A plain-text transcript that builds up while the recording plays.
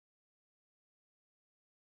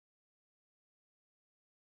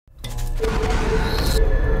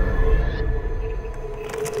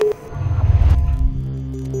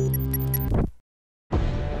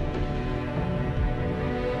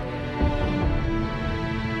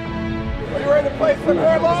ready to play some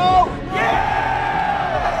Halo?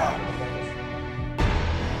 Yeah!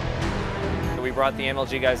 We brought the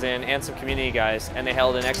MLG guys in and some community guys, and they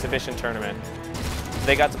held an exhibition tournament.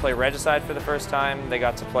 They got to play Regicide for the first time. They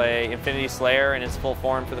got to play Infinity Slayer in its full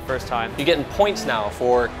form for the first time. You're getting points now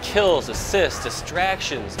for kills, assists,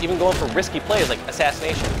 distractions, even going for risky plays like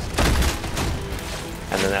assassinations.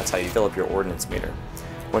 And then that's how you fill up your ordnance meter.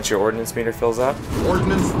 Once your ordnance meter fills up,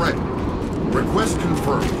 ordnance ready. Request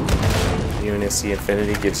confirmed. UNSC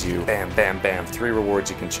Infinity gives you bam, bam, bam, 3 rewards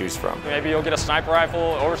you can choose from. Maybe you'll get a sniper rifle,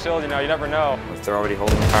 oversealed, you know, you never know. If they're already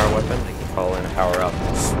holding a power weapon, they can call in a power up.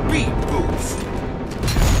 Speed boost.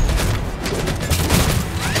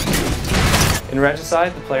 In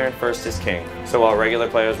Regicide, the player in first is king. So while regular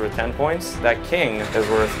players worth 10 points, that king is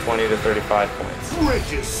worth 20 to 35 points.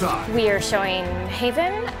 Regicide. We are showing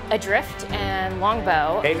Haven, Adrift, and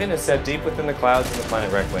Longbow. Haven is set deep within the clouds in the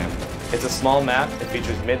planet Requiem. It's a small map that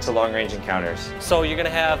features mid to long range encounters. So you're gonna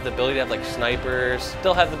have the ability to have like snipers,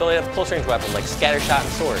 still have the ability to have close range weapons like scatter shot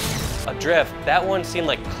and sword. Adrift, that one seemed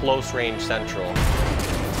like close range central.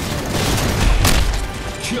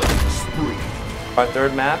 Killing spree. Our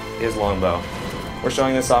third map is Longbow. We're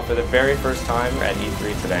showing this off for the very first time at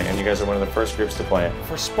E3 today, and you guys are one of the first groups to play it.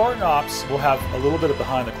 For Spartan Ops, we'll have a little bit of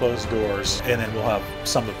behind the closed doors, and then we'll have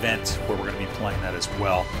some event where we're going to be playing that as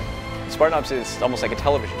well. Spartan Ops is almost like a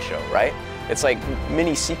television show, right? It's like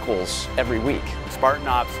mini sequels every week. Spartan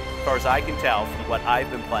Ops, as far as I can tell from what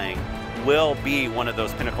I've been playing, will be one of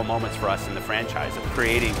those pinnacle moments for us in the franchise of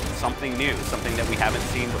creating something new, something that we haven't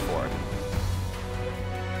seen before.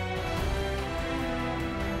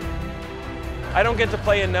 I don't get to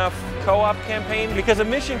play enough co-op campaign because a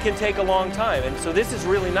mission can take a long time, and so this is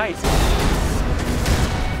really nice.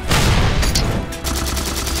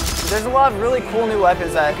 There's a lot of really cool new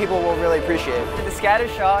weapons that people will really appreciate. The scatter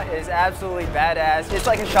shot is absolutely badass. It's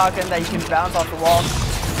like a shotgun that you can bounce off the wall.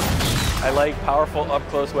 I like powerful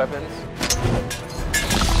up-close weapons.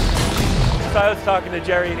 So I was talking to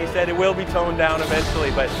Jerry and he said it will be toned down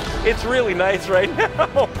eventually, but it's really nice right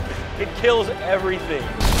now. It kills everything.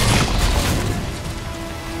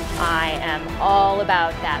 I am all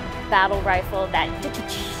about that battle rifle, that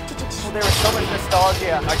Well, there was so much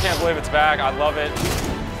nostalgia. I can't believe it's back. I love it.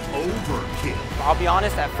 Overkill. I'll be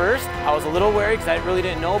honest, at first, I was a little worried because I really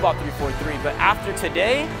didn't know about 343, but after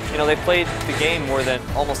today, You know, they've played the game more than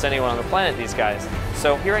almost anyone on the planet, these guys.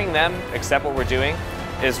 So hearing them accept what we're doing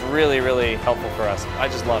is really, really helpful for us. I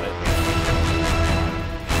just love it.